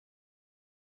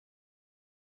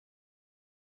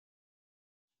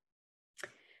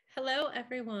Hello,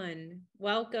 everyone.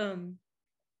 Welcome.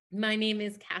 My name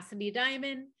is Cassidy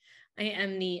Diamond. I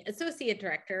am the Associate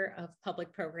Director of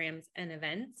Public Programs and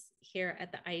Events here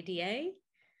at the IDA.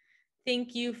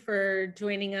 Thank you for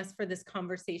joining us for this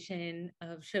conversation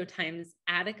of Showtime's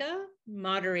Attica,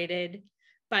 moderated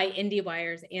by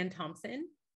IndieWire's Anne Thompson.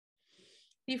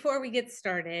 Before we get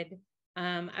started,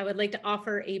 I would like to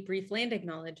offer a brief land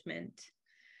acknowledgement.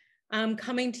 I'm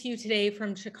coming to you today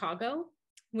from Chicago,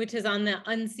 which is on the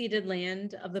unceded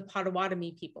land of the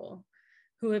Potawatomi people,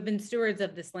 who have been stewards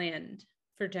of this land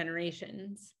for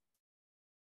generations.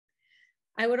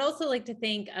 I would also like to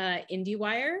thank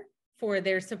IndieWire for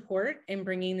their support in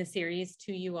bringing the series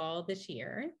to you all this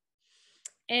year.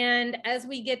 And as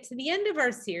we get to the end of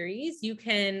our series, you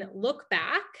can look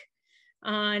back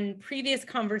on previous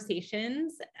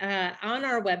conversations on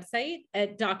our website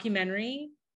at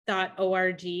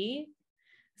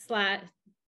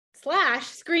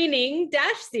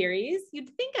documentary.org/screening-series. You'd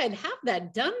think I'd have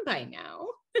that done by now.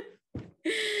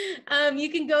 You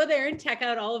can go there and check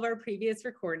out all of our previous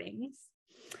recordings.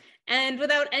 And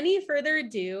without any further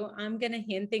ado, I'm going to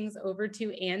hand things over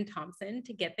to Anne Thompson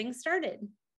to get things started.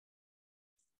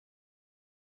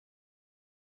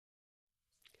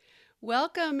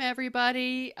 Welcome,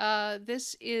 everybody.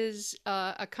 This is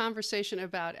a conversation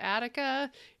about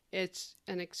Attica. It's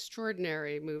an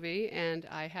extraordinary movie, and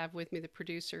I have with me the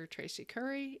producer, Traci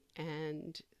Curry,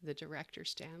 and the director,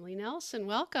 Stanley Nelson.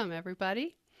 Welcome,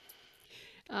 everybody.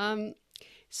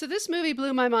 So this movie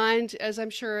blew my mind, as I'm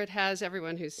sure it has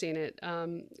everyone who's seen it,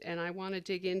 and I want to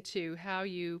dig into how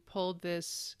you pulled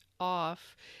this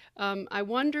off. I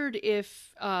wondered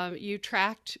if you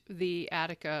tracked the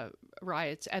Attica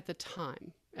riots at the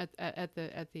time.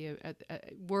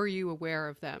 Were you aware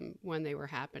of them when they were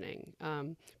happening?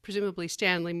 Presumably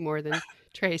Stanley more than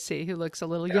Traci, who looks a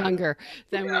little younger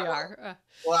than we are.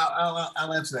 Well,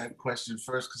 I'll answer that question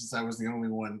first because I was the only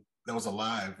one that was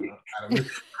alive.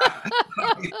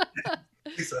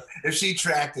 So if she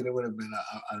tracked it, it would have been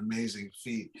an amazing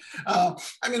feat. I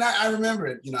remember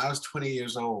it. I was 20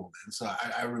 years old, and so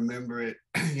I remember it.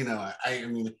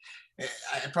 I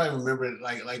probably remember it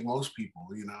like most people.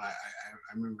 I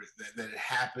remember that it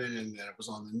happened and that it was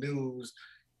on the news,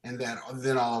 and that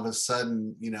then all of a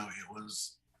sudden, it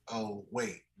was, oh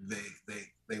wait,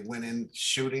 they went in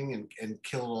shooting and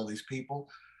killed all these people.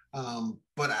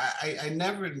 But I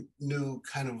never knew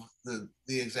kind of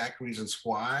the exact reasons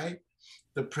why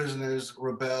the prisoners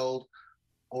rebelled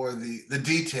or the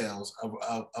details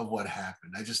of what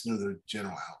happened. I just knew the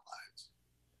general outlines.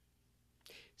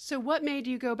 So what made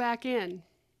you go back in?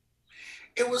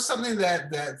 It was something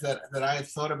that I had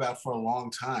thought about for a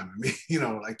long time. I mean,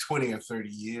 like 20 or 30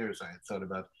 years I had thought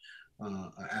about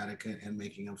Attica and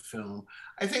making a film.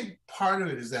 I think part of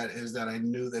it is that I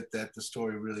knew that the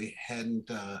story really hadn't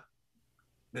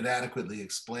been adequately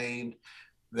explained,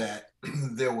 that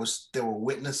there were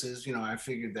witnesses. I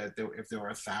figured that if there were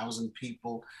 1,000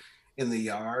 people in the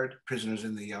yard, prisoners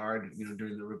in the yard,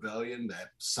 during the rebellion,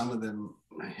 that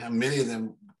many of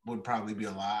them would probably be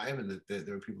alive, and that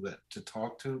there were people to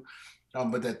talk to,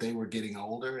 but that they were getting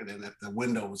older, and then that the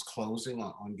window was closing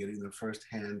on getting the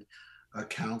firsthand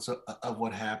accounts of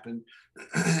what happened.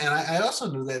 And I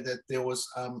also knew that there was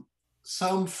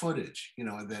some footage,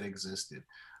 that existed,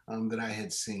 that I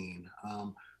had seen.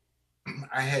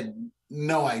 I had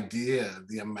no idea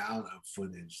the amount of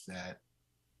footage that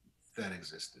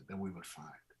existed that we would find.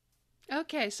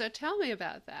 Okay, so tell me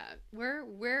about that. Who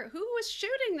was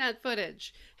shooting that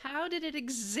footage? How did it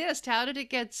exist? How did it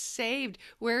get saved?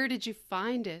 Where did you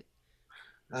find it?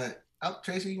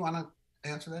 Traci, you want to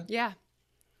answer that? Yeah.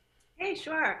 Hey,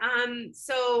 sure.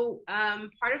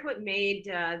 Part of what made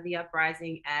the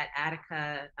uprising at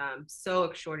Attica so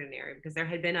extraordinary, because there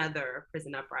had been other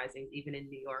prison uprisings, even in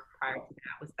New York prior to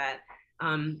that, was that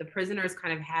the prisoners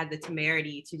kind of had the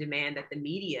temerity to demand that the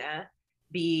media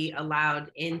be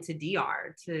allowed into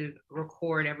DR to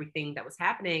record everything that was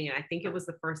happening. And I think it was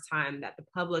the first time that the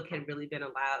public had really been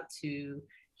allowed to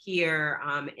hear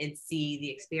and see the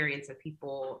experience of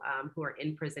people who are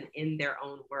in prison in their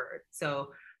own words.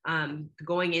 So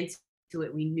going into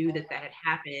it, we knew that had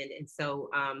happened. And so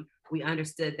we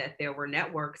understood that there were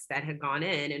networks that had gone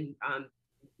in and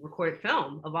recorded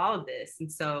film of all of this.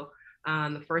 And so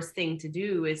the first thing to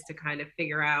do is to kind of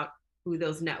figure out who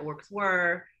those networks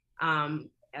were,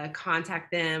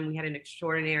 contact them. We had an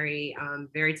extraordinary,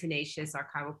 very tenacious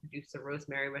archival producer,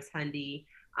 Rosemary Westhundy,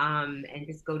 and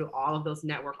just go to all of those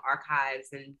network archives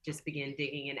and just begin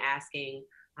digging and asking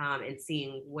and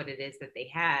seeing what it is that they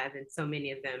have. And so many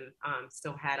of them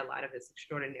still had a lot of this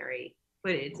extraordinary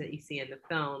footage that you see in the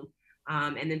film.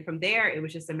 And then from there, it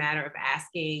was just a matter of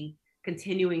asking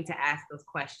continuing to ask those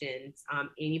questions.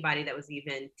 Anybody that was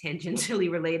even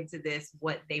tangentially related to this,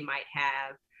 what they might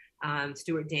have.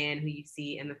 Stuart Dan, who you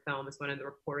see in the film, is one of the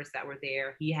reporters that were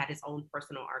there. He had his own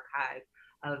personal archive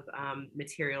of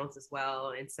materials as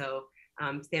well. And so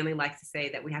Stanley likes to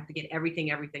say that we have to get everything.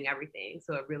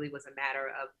 So it really was a matter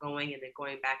of going and then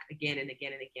going back again and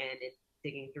again and again and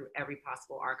digging through every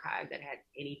possible archive that had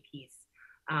any piece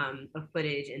of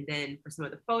footage. And then for some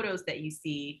of the photos that you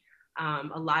see,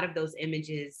 a lot of those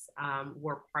images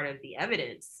were part of the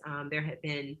evidence. There had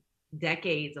been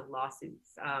decades of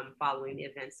lawsuits following the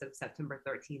events of September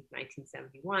 13th,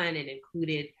 1971, and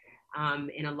included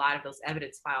in a lot of those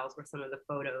evidence files were some of the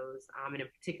photos, and in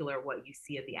particular, what you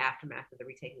see of the aftermath of the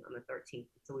retaking on the 13th.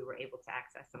 So we were able to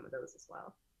access some of those as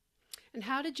well. And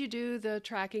how did you do the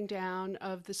tracking down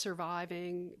of the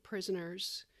surviving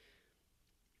prisoners?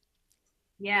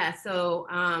 Yeah, so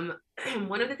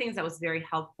one of the things that was very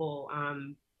helpful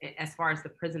as far as the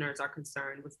prisoners are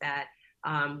concerned was that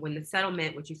when the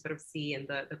settlement, which you sort of see in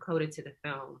the coda to the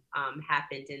film,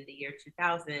 happened in the year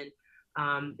 2000,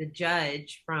 the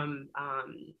judge from,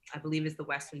 I believe is the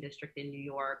Western District in New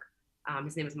York,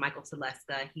 his name is Michael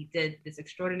Celesta, he did this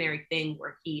extraordinary thing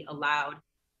where he allowed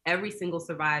every single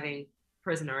surviving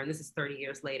prisoner, and this is 30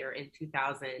 years later in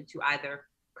 2000, to either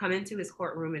come into his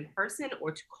courtroom in person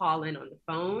or to call in on the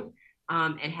phone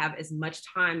and have as much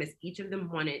time as each of them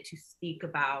wanted to speak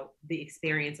about the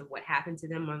experience of what happened to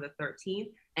them on the 13th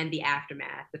and the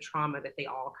aftermath, the trauma that they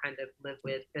all kind of live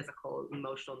with, physical,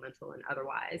 emotional, mental, and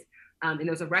otherwise. And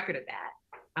there's a record of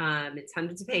that. It's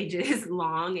hundreds of pages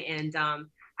long, and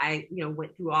I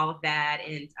went through all of that.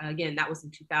 And again, that was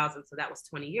in 2000, so that was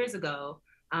 20 years ago.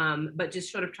 But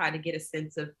just sort of try to get a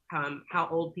sense of how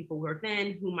old people were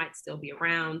then, who might still be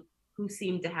around, who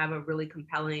seemed to have a really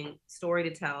compelling story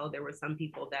to tell. There were some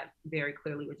people that very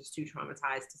clearly were just too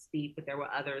traumatized to speak, but there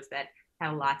were others that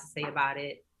had a lot to say about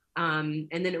it. And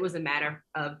then it was a matter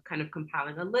of kind of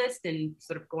compiling a list and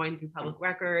sort of going through public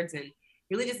records and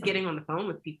really just getting on the phone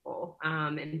with people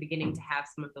and beginning to have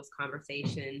some of those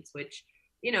conversations, which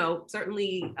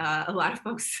certainly a lot of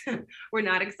folks were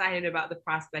not excited about the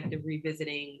prospect of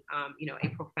revisiting, a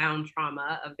profound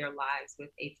trauma of their lives with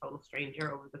a total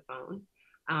stranger over the phone.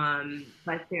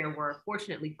 But there were,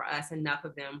 fortunately for us, enough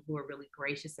of them who were really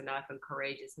gracious enough and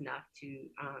courageous enough to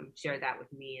share that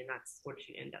with me. And that's what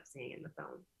you end up seeing in the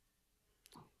film.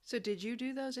 So did you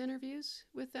do those interviews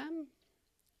with them?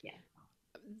 Yeah.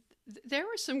 There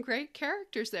were some great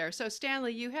characters there. So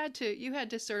Stanley, you had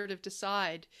to sort of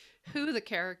decide who the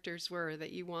characters were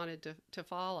that you wanted to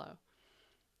follow.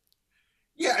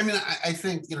 Yeah, I mean, I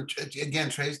think again,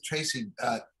 Traci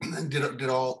did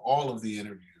all of the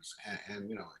interviews,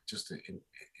 and just an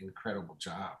incredible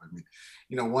job. I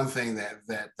mean, one thing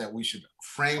that we should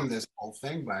frame this whole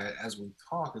thing by as we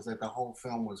talk is that the whole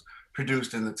film was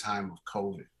produced in the time of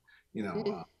COVID.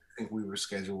 I think we were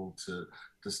scheduled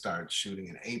to start shooting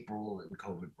in April, and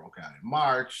COVID broke out in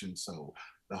March, and so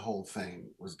the whole thing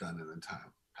was done in the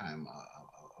time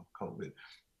of COVID.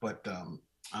 But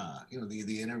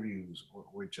the interviews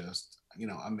were just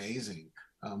amazing.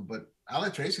 But I'll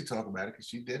let Traci talk about it because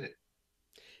she did it.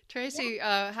 Traci,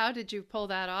 how did you pull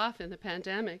that off in the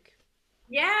pandemic?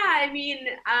 Yeah, I mean,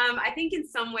 I think in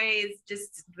some ways,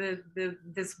 just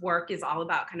this work is all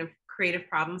about kind of creative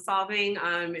problem solving.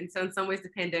 And so in some ways, the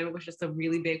pandemic was just a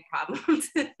really big problem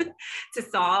to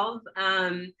solve.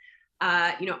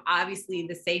 Obviously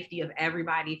the safety of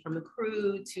everybody from the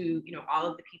crew to, all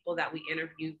of the people that we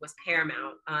interviewed was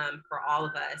paramount for all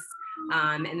of us.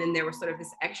 And then there was sort of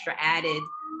this extra added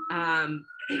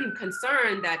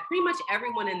concern that pretty much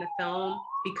everyone in the film,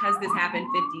 because this happened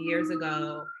 50 years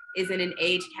ago, is in an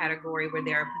age category where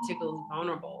they're particularly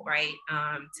vulnerable, right,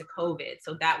 to COVID.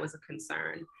 So that was a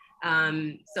concern.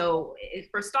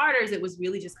 For starters, it was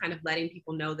really just kind of letting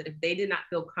people know that if they did not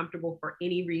feel comfortable for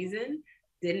any reason,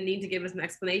 didn't need to give us an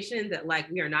explanation, that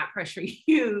we are not pressuring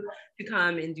you to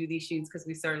come and do these shoots, because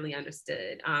we certainly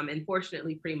understood. And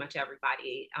fortunately, pretty much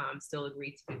everybody still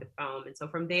agreed to do the film. And so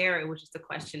from there, it was just a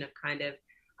question of kind of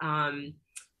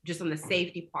just on the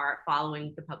safety part,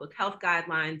 following the public health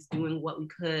guidelines, doing what we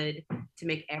could to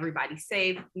make everybody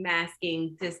safe,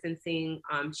 masking, distancing,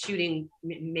 shooting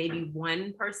maybe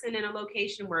one person in a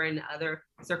location where in other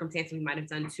circumstances we might have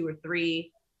done 2 or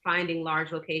 3, finding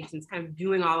large locations, kind of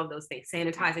doing all of those things,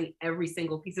 sanitizing every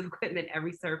single piece of equipment,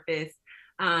 every surface.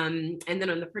 And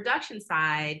then on the production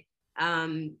side,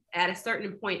 at a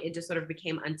certain point, it just sort of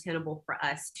became untenable for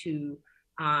us to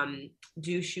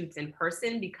do shoots in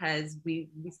person, because we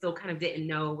still kind of didn't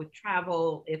know with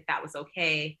travel if that was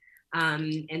okay.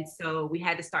 And so we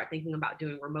had to start thinking about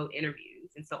doing remote interviews.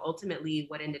 meetings. And so ultimately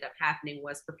what ended up happening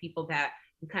was for people that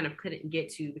we kind of couldn't get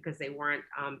to because they weren't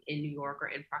in New York or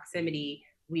in proximity,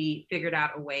 we figured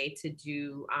out a way to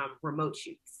do remote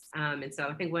shoots. And so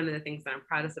I think one of the things that I'm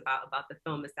proudest about the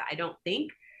film is that I don't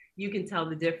think you can tell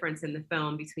the difference in the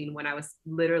film between when I was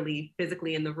literally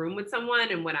physically in the room with someone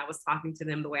and when I was talking to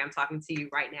them the way I'm talking to you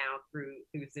right now through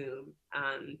Zoom.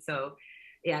 So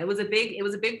yeah, it was a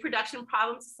big production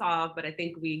problem to solve, but I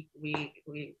think we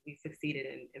succeeded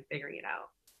in figuring it out.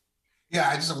 Yeah,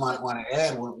 I just want to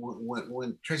add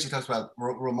when Traci talks about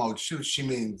remote shoots, she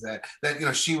means that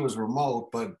she was remote,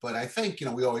 but I think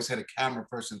we always had a camera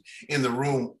person in the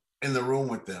room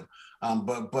with them.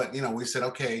 But we said,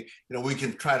 okay, we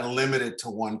can try to limit it to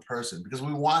one person because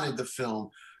we wanted the film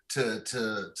to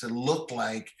look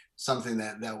like something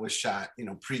that was shot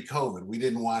pre-COVID. We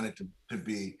didn't want it to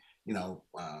be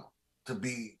to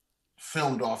be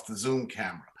filmed off the Zoom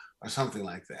camera or something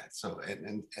like that. So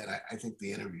and I think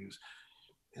the interviews,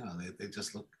 they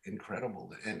just look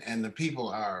incredible, and the people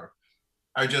are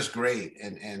just great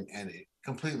and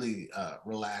completely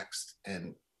relaxed,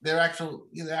 and they're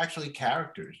actually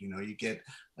characters. You get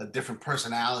different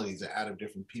personalities out of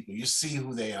different people. You see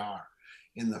who they are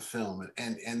in the film,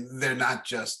 and they're not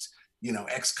just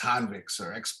ex-convicts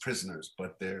or ex-prisoners,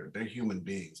 but they're human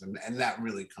beings, and that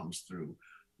really comes through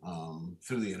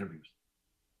the interviews.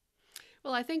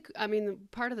 Well, I mean,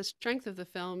 part of the strength of the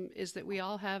film is that we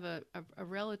all have a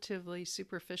relatively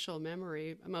superficial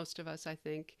memory, most of us, I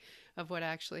think, of what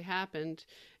actually happened.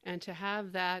 And to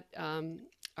have that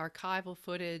archival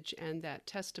footage and that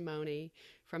testimony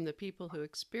from the people who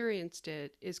experienced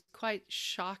it is quite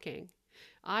shocking.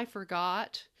 I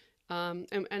forgot,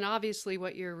 and obviously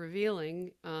what you're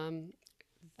revealing,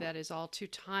 that is all too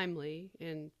timely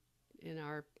in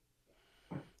our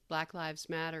Black Lives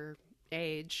Matter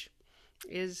age,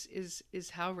 is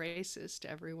how racist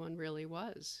everyone really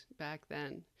was back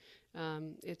then.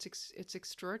 It's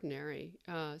extraordinary.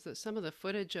 Some of the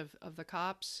footage of the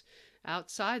cops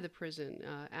outside the prison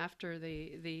after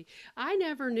the I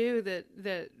never knew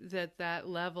that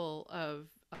level of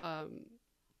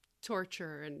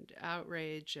torture and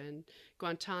outrage and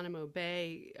Guantanamo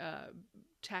Bay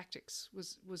tactics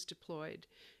was deployed.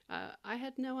 I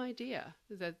had no idea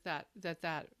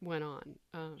that went on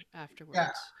afterwards.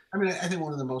 Yeah, I mean, I think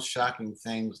one of the most shocking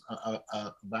things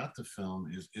about the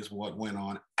film is what went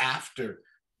on after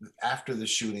the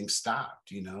shooting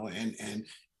stopped. And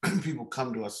people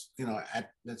come to us,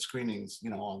 at screenings,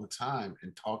 all the time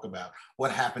and talk about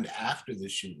what happened after the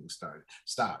shooting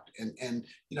stopped. And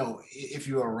if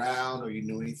you were around or you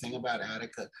knew anything about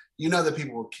Attica, that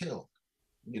people were killed.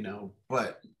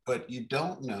 But you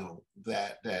don't know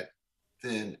that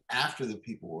then after the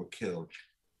people were killed,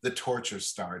 the torture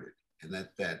started, and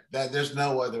that there's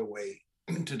no other way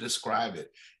to describe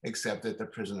it except that the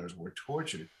prisoners were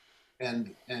tortured.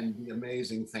 And the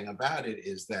amazing thing about it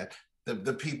is that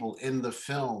the people in the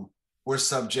film were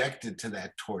subjected to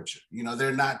that torture.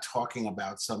 They're not talking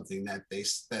about something that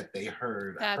they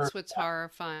heard. That's what's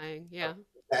horrifying. Yeah.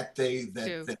 That they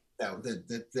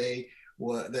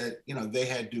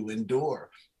had to endure,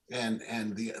 and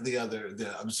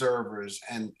the observers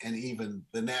and even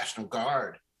the National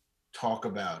Guard talk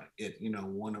about it.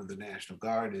 One of the National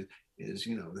Guard is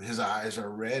his eyes are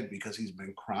red because he's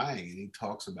been crying, and he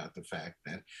talks about the fact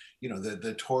that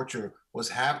the torture was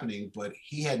happening, but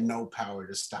he had no power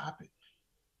to stop it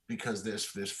because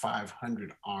there's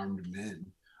 500 armed men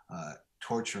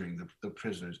torturing the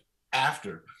prisoners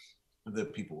after the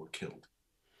people were killed.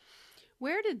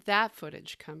 Where did that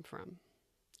footage come from?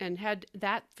 And had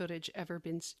that footage ever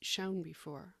been shown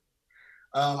before?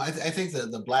 I think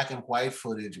the black and white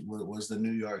footage was the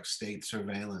New York State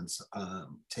surveillance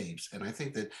tapes, and I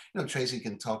think that Traci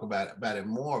can talk about it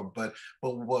more. But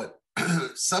what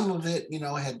some of it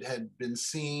had been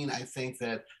seen. I think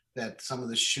that some of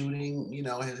the shooting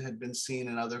had been seen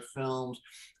in other films.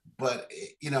 But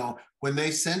when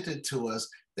they sent it to us,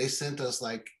 they sent us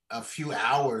like a few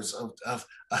hours of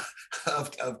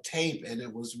tape, and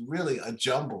it was really a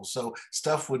jumble. So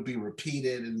stuff would be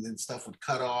repeated, and then stuff would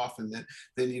cut off, and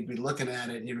then you'd be looking at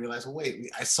it and you'd realize, well, wait,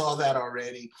 I saw that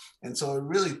already. And so it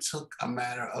really took a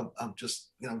matter of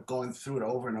just going through it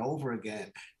over and over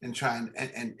again and trying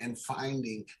and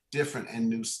finding different and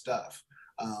new stuff.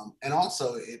 And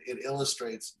also it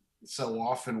illustrates so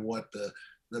often what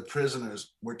the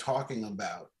prisoners were talking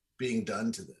about being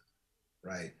done to them.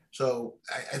 Right. So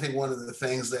I think one of the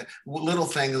things little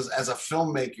things as a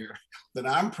filmmaker that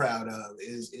I'm proud of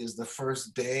is the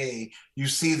first day you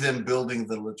see them building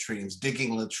the latrines,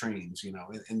 digging latrines,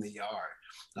 in the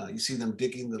yard. You see them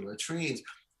digging the latrines.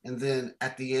 And then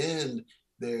at the end,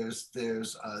 there's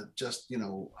just, you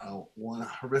know, one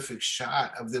horrific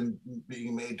shot of them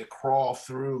being made to crawl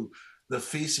through the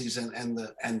feces and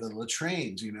the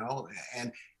latrines, you know,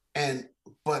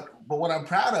 but what I'm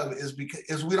proud of is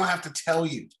because we don't have to tell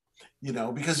you, you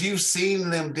know, because you've seen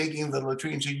them digging the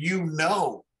latrines, so you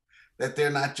know that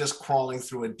they're not just crawling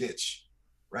through a ditch,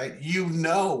 right? You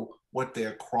know what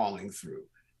they're crawling through.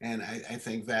 And I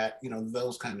think that, you know,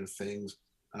 those kind of things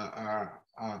are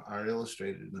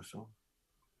illustrated in the film.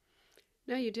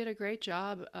 No, you did a great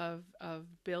job of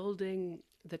building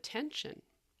the tension,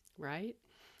 right?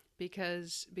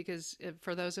 Because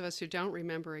for those of us who don't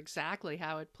remember exactly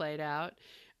how it played out,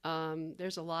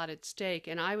 there's a lot at stake.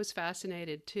 And I was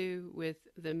fascinated too with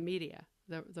the media,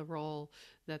 the role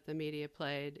that the media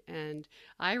played. And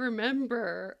I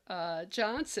remember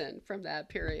Johnson from that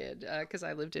period because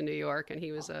I lived in New York and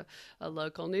he was a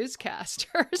local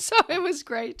newscaster. So it was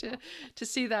great to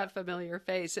see that familiar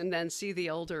face and then see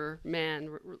the older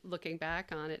man looking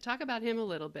back on it. Talk about him a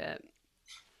little bit.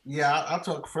 Yeah, I'll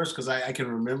talk first because I can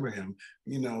remember him,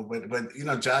 you know, but you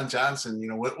know, John Johnson, you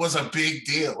know, was a big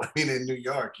deal. I mean, in New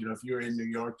York, you know, if you were in New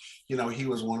York, you know, he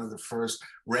was one of the first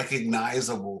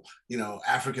recognizable, you know,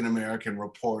 African-American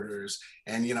reporters.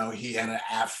 And, you know, he had an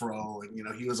afro and, you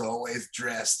know, he was always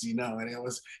dressed, you know, and it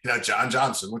was, you know, John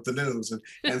Johnson with the news.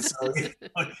 And so you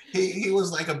know, he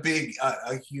was like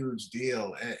a huge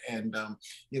deal. And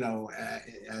you know,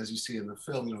 as you see in the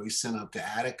film, you know, he's sent up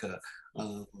to Attica.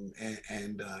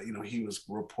 You know, he was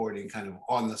reporting kind of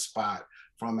on the spot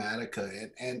from Attica,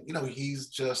 and you know, he's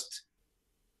just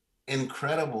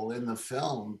incredible in the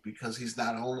film because he's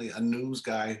not only a news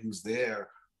guy who's there,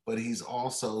 but he's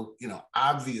also, you know,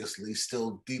 obviously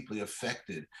still deeply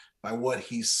affected by what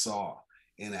he saw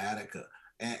in Attica,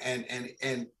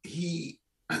 and he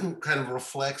kind of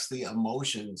reflects the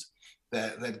emotions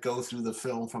that go through the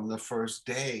film from the first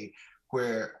day,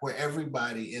 where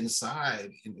everybody inside,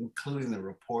 including the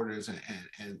reporters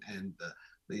and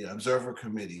the observer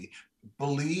committee,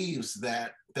 believes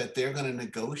that they're going to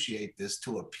negotiate this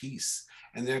to a peace,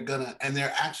 and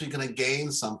they're actually going to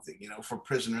gain something, you know, for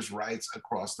prisoners' rights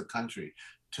across the country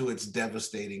to its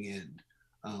devastating end.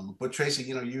 But Traci,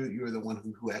 you know, you were the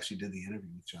one who actually did the interview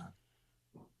with John.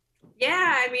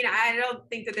 Yeah, I mean, I don't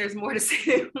think that there's more to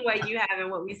say than what you have and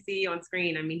what we see on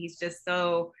screen. I mean, he's just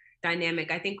so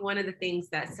dynamic. I think one of the things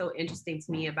that's so interesting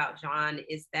to me about John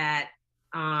is that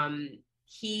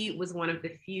he was one of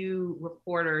the few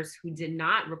reporters who did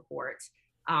not report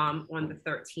on the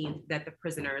 13th that the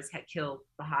prisoners had killed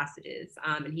the hostages.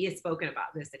 And he has spoken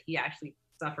about this, that he actually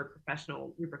suffered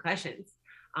professional repercussions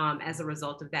as a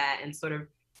result of that. And sort of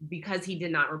because he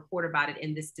did not report about it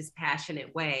in this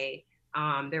dispassionate way,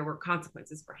 there were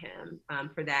consequences for him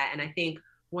for that. And I think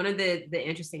one of the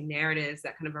interesting narratives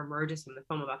that kind of emerges from the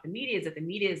film about the media is that the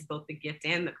media is both the gift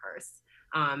and the curse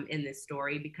in this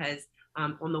story, because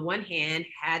on the one hand,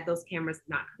 had those cameras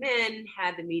not come in,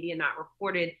 had the media not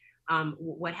reported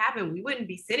what happened, we wouldn't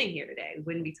be sitting here today. We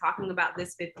wouldn't be talking about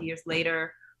this 50 years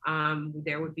later.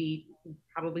 There would be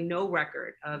probably no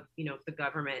record of, you know, the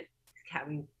government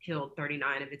having killed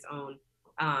 39 of its own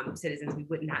citizens. We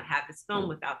would not have this film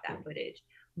without that footage.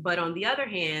 But on the other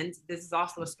hand, this is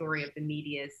also a story of the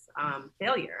media's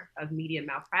failure, of media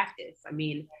malpractice. I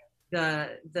mean,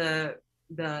 they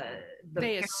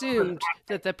assumed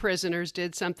that the prisoners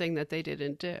did something that they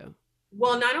didn't do.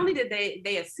 Well, not only did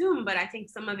they assume, but I think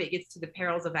some of it gets to the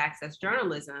perils of access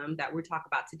journalism that we talk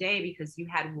about today, because you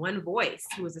had one voice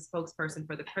who was a spokesperson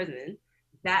for the prison.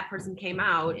 That person came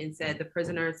out and said the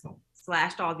prisoners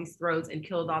slashed all these throats and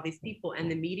killed all these people, and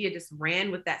the media just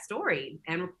ran with that story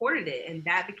and reported it, and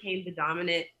that became the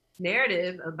dominant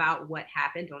narrative about what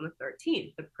happened on the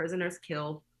 13th. The prisoners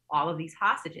killed all of these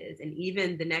hostages, and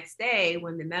even the next day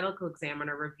when the medical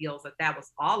examiner reveals that that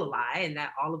was all a lie and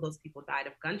that all of those people died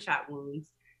of gunshot wounds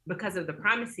because of the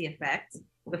primacy effect,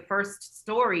 the first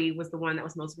story was the one that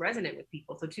was most resonant with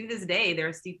people. So to this day, there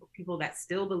are people that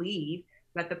still believe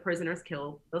that the prisoners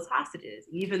killed those hostages,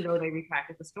 even though they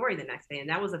retracted the story the next day. And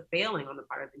that was a failing on the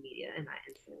part of the media in that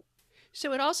instance.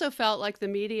 So it also felt like the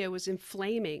media was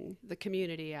inflaming the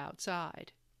community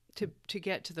outside to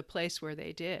get to the place where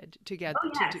they did, to get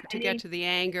get to the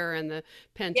anger and the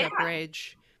pent-up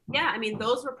rage. Yeah, I mean,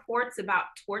 those reports about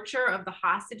torture of the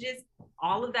hostages,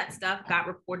 all of that stuff got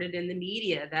reported in the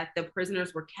media, that the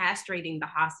prisoners were castrating the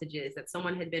hostages, that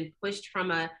someone had been pushed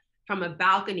from a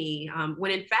balcony,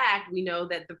 when in fact, we know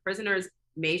that the prisoners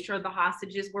made sure the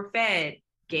hostages were fed,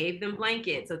 gave them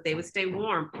blankets so that they would stay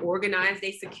warm, organized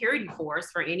a security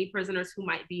force for any prisoners who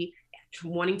might be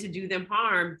wanting to do them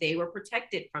harm. They were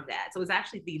protected from that. So it was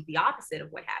actually the opposite of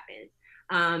what happened.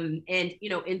 And, you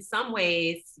know, in some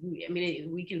ways, I mean,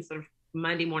 we can sort of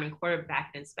Monday morning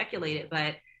quarterback and speculate it,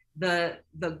 but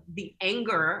the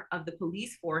anger of the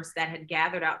police force that had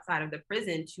gathered outside of the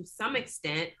prison to some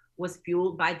extent was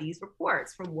fueled by these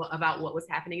reports about what was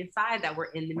happening inside that were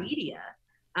in the media.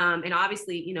 And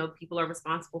obviously, you know, people are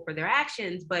responsible for their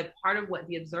actions, but part of what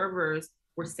the observers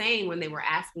were saying when they were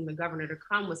asking the governor to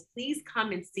come was, please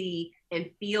come and see and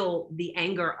feel the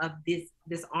anger of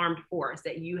this armed force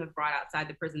that you have brought outside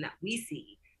the prison that we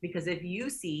see. Because if you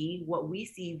see what we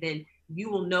see, then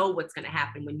you will know what's going to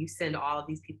happen when you send all of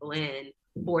these people in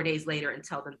 4 days later and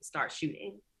tell them to start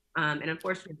shooting. And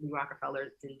unfortunately,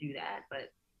 Rockefeller didn't do that,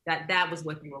 but that was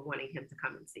what they were wanting him to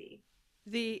come and see.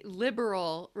 The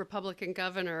liberal Republican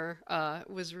governor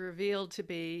was revealed to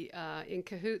be in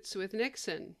cahoots with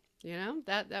Nixon. You know,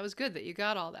 that was good that you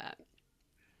got all that.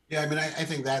 Yeah, I mean, I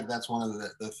think that's one of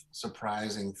the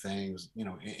surprising things, you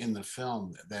know, in the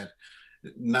film, that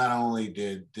not only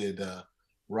did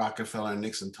Rockefeller and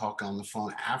Nixon talk on the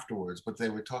phone afterwards, but they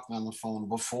were talking on the phone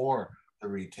before the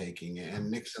retaking, and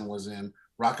Nixon was in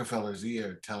Rockefeller's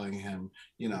ear telling him,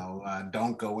 you know,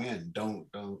 don't go in, don't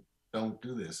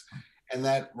do this. And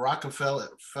that Rockefeller,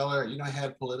 you know,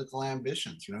 had political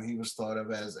ambitions. You know, he was thought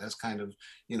of as kind of,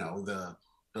 you know, the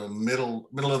middle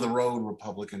of the road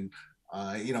Republican.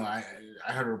 You know, I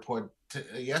heard a report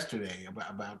yesterday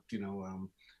about you know,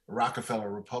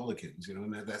 Rockefeller Republicans. You know,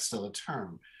 and that's still a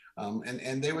term.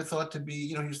 And they were thought to be,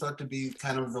 you know, he was thought to be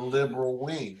kind of the liberal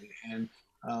wing, and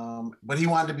but he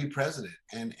wanted to be president,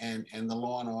 and the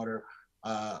law and order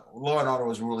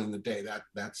was ruling the day.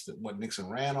 That's what Nixon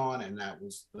ran on, and that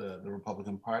was the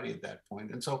Republican Party at that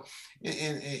point. And so,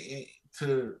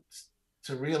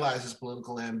 to realize his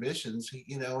political ambitions,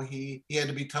 you know, he had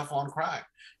to be tough on crime,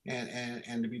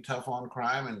 and to be tough on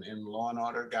crime and law and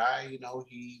order guy, you know,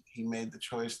 he made the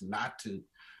choice not to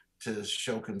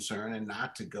show concern and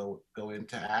not to go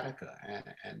into Attica,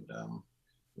 and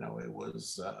you know, it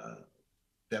was a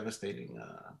devastating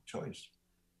choice.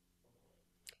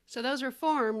 So those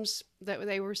reforms that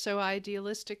they were so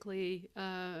idealistically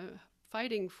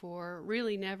fighting for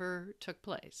really never took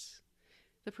place.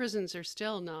 The prisons are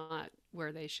still not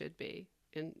where they should be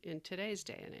in today's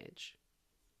day and age.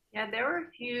 Yeah, there were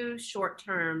a few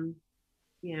short-term,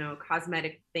 you know,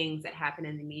 cosmetic things that happened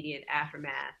in the immediate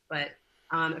aftermath. But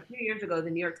a few years ago, the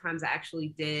New York Times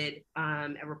actually did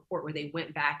a report where they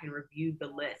went back and reviewed the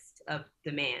list of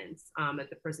demands that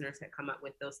the prisoners had come up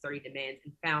with, those 30 demands,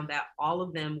 and found that all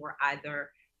of them were either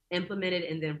implemented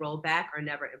and then rolled back or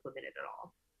never implemented at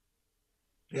all.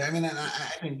 Yeah, I mean, and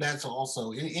I think that's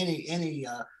also any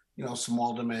you know,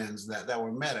 small demands that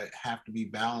were met have to be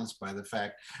balanced by the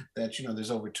fact that, you know,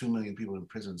 there's over 2 million people in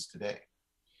prisons today.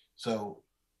 So,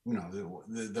 you know,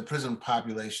 the prison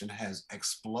population has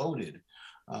exploded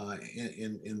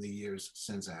in the years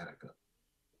since Attica.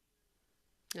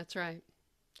 That's right.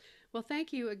 Well,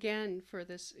 thank you again for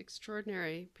this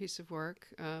extraordinary piece of work,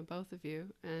 both of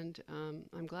you, and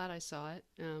I'm glad I saw it.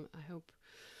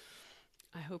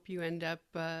 I hope you end up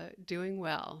doing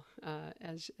well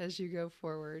as you go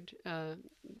forward.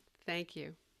 Thank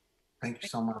you. Thank you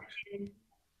so much.